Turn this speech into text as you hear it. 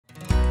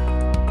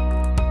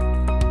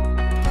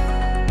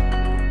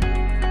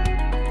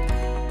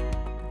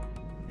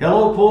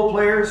Hello pool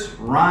players,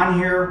 Ron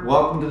here.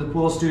 Welcome to the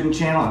Pool Student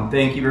Channel and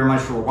thank you very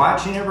much for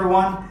watching,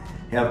 everyone.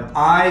 Have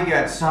I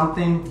got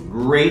something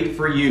great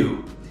for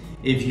you.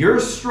 If you're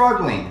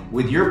struggling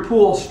with your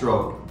pool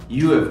stroke,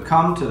 you have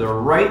come to the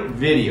right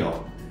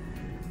video.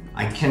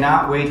 I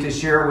cannot wait to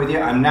share it with you.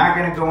 I'm not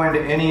going to go into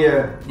any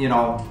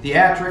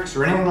theatrics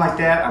or anything like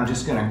that. I'm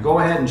just going to go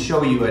ahead and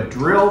show you a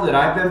drill that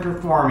I've been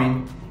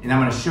performing, and I'm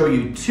going to show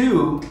you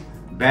two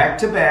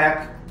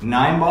back-to-back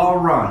 9-ball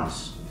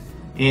runs.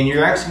 And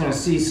you're actually going to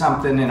see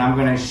something, and I'm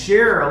going to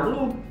share a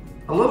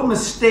little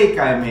mistake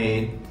I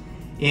made,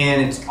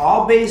 and it's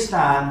all based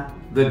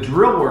on the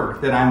drill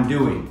work that I'm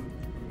doing.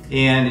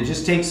 And it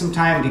just takes some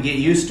time to get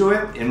used to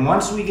it, and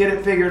once we get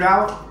it figured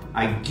out,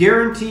 I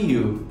guarantee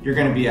you're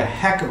going to be a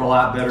heck of a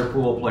lot better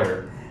pool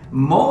player.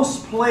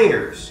 Most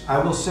players, I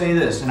will say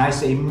this, and I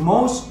say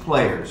most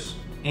players,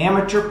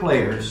 amateur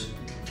players,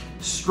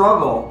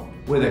 struggle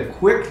with a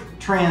quick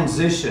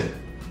transition.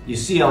 You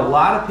see a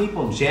lot of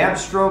people jab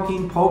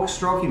stroking, poke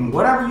stroking,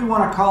 whatever you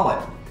want to call it.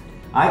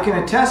 I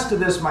can attest to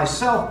this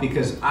myself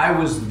because I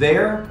was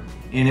there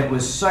and it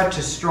was such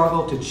a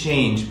struggle to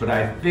change, but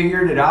I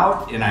figured it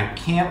out and I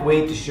can't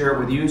wait to share it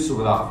with you. So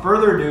without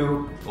further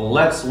ado,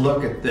 let's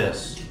look at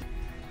this.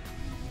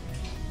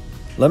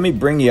 Let me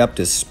bring you up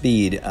to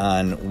speed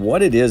on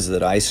what it is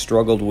that I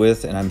struggled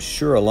with, and I'm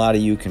sure a lot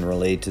of you can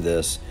relate to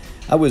this.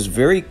 I was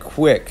very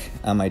quick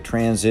on my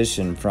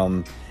transition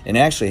from, and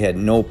actually had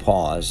no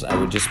pause. I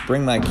would just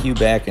bring my cue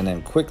back and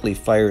then quickly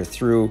fire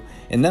through,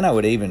 and then I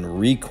would even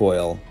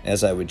recoil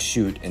as I would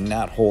shoot and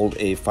not hold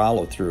a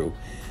follow through.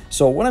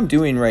 So what I'm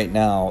doing right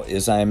now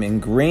is I'm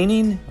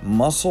ingraining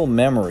muscle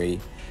memory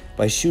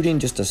by shooting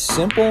just a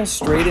simple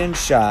straight in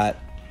shot.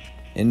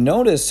 And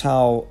notice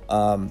how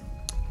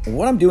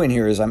what I'm doing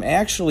here is I'm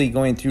actually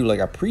going through like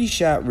a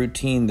pre-shot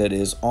routine that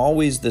is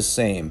always the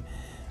same.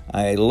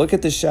 I look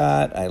at the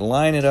shot, I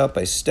line it up,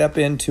 I step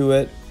into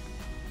it.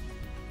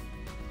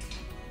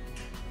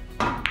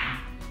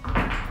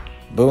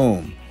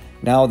 Boom.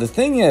 Now the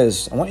thing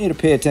is, I want you to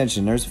pay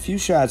attention. There's a few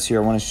shots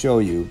here I want to show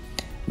you.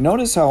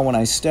 Notice how when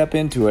I step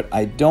into it,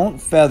 I don't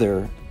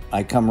feather.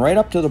 I come right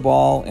up to the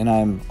ball and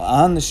I'm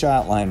on the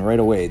shot line right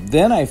away.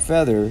 Then I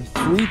feather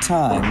 3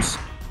 times,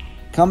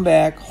 come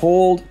back,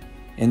 hold,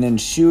 and then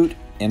shoot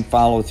and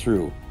follow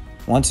through.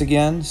 Once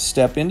again,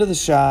 step into the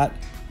shot,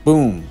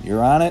 boom,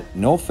 you're on it,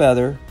 no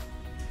feather.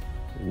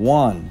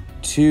 1,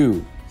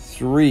 2,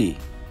 3.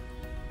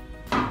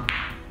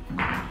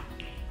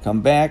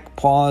 Come back,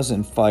 pause,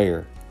 and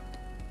fire.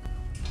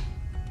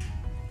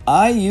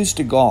 I used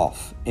to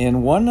golf,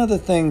 and one of the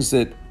things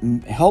that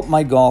helped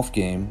my golf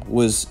game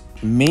was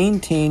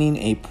maintaining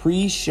a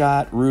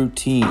pre-shot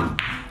routine.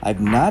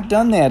 I've not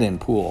done that in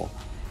pool,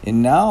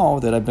 and now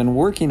that I've been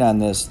working on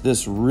this,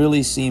 this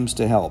really seems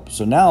to help.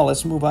 So now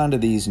let's move on to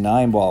these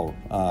 9-ball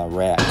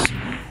racks.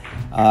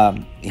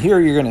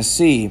 Here you're going to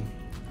see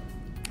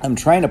I'm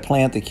trying to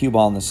plant the cue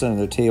ball in the center of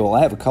the table.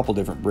 I have a couple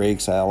different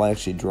breaks. I'll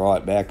actually draw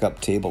it back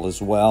up table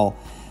as well.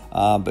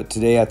 But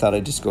today I thought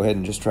I'd just go ahead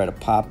and just try to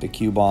pop the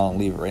cue ball and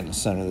leave it right in the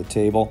center of the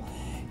table.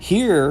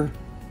 Here,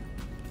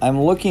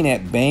 I'm looking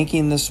at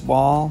banking this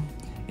ball,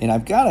 and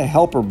I've got a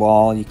helper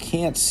ball. You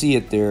can't see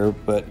it there,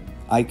 but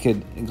I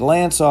could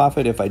glance off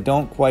it if I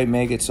don't quite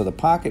make it, so the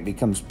pocket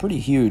becomes pretty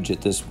huge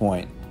at this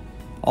point.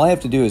 All I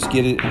have to do is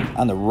get it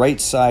on the right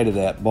side of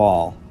that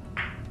ball.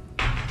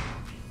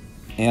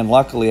 And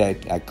luckily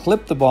I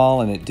clipped the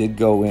ball and it did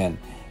go in.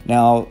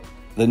 Now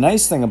the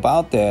nice thing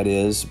about that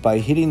is by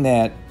hitting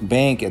that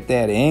bank at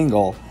that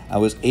angle, I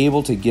was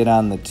able to get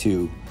on the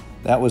 2.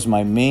 That was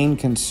my main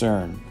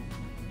concern.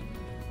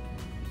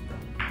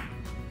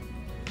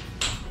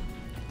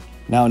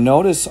 Now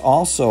notice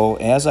also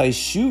as I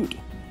shoot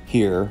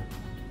here,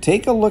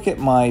 take a look at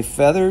my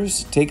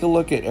feathers, take a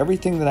look at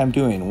everything that I'm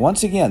doing.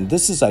 Once again,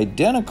 this is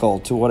identical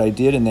to what I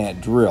did in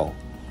that drill.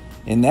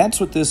 And that's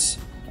what this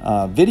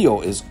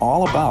video is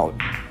all about.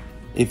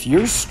 If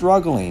you're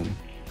struggling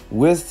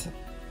with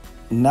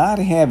not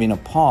having a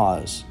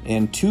pause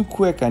and too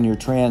quick on your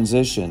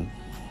transition,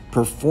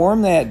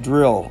 perform that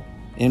drill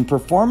and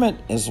perform it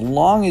as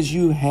long as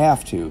you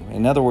have to.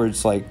 In other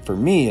words, like for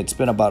me, it's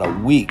been about a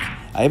week.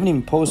 I haven't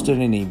even posted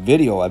any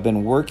video. I've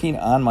been working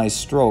on my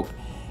stroke,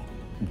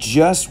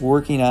 just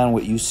working on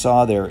what you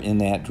saw there in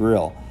that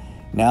drill.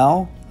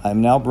 Now,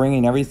 I'm now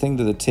bringing everything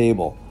to the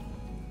table.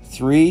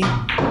 3,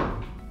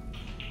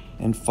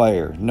 and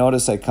fire.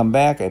 Notice I come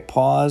back, I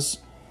pause,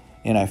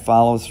 and I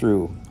follow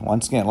through.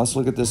 Once again, let's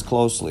look at this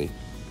closely.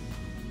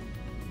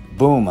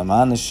 Boom, I'm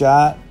on the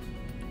shot.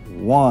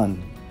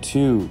 1,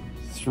 2,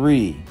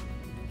 3.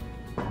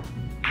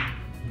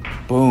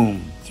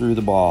 Boom, through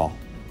the ball.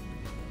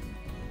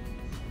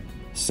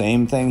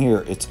 Same thing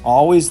here. It's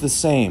always the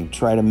same.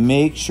 Try to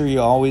make sure you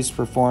always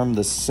perform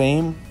the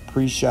same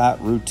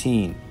pre-shot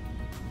routine.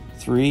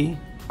 3,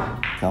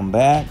 come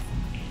back,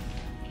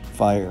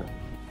 fire.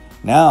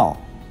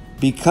 Now,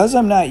 because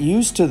I'm not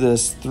used to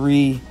this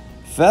 3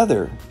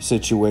 feather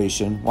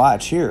situation,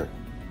 watch here.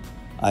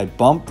 I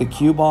bumped the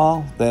cue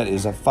ball. That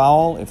is a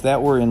foul. If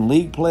that were in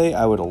league play,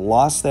 I would have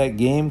lost that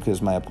game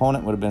because my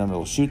opponent would have been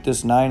able to shoot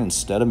this 9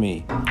 instead of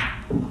me.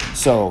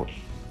 So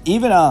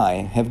even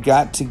I have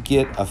got to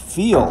get a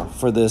feel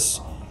for this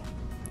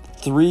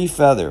 3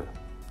 feather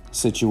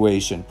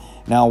situation.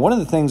 Now, one of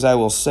the things I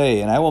will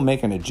say, and I will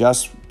make an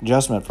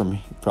adjustment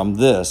from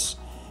this,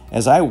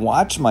 as I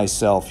watch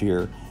myself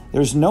here,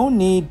 there's no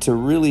need to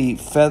really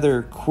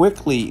feather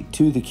quickly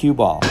to the cue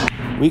ball.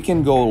 We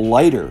can go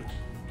lighter,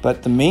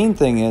 but the main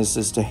thing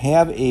is to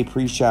have a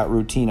pre-shot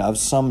routine of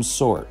some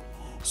sort.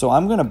 So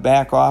I'm going to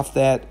back off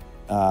that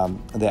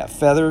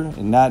feather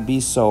and not be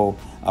so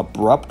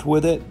abrupt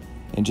with it,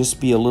 and just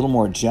be a little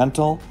more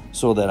gentle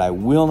so that I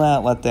will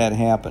not let that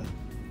happen.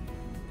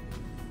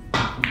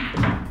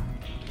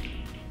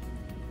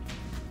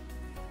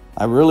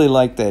 I really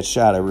like that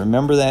shot. I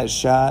remember that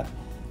shot.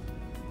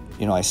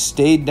 You know, I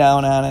stayed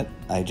down on it.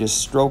 I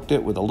just stroked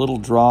it with a little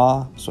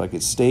draw so I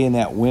could stay in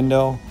that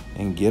window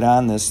and get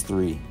on this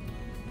 3.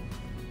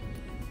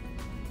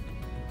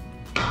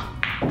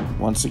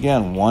 Once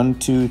again, 1,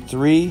 2,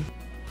 3.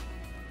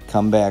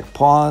 Come back,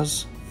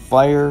 pause,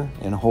 fire,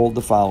 and hold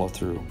the follow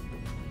through.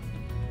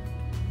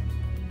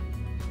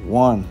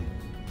 1,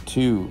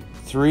 2,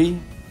 3.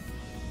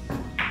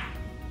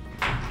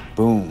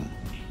 Boom.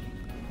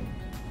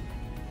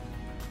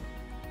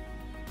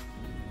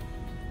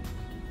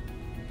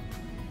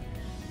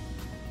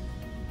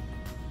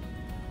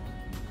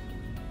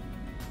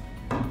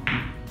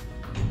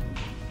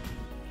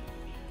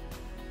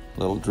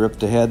 Little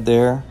drift ahead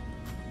there.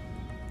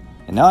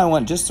 And now I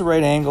want just the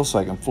right angle so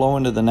I can flow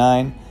into the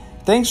 9.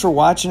 Thanks for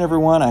watching,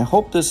 everyone. I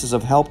hope this is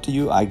of help to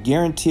you. I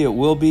guarantee it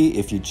will be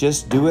if you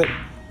just do it.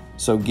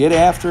 So get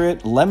after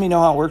it. Let me know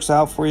how it works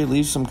out for you.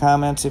 Leave some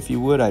comments if you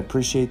would. I'd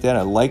appreciate that.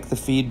 I like the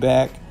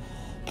feedback.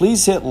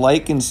 Please hit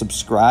like and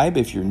subscribe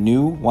if you're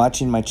new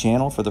watching my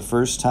channel for the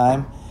first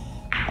time.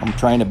 I'm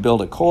trying to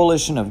build a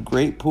coalition of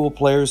great pool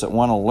players that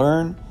want to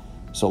learn.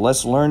 So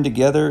let's learn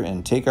together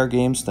and take our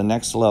games to the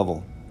next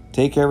level.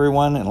 Take care,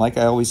 everyone, and like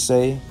I always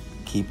say,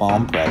 keep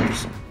on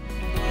practicing.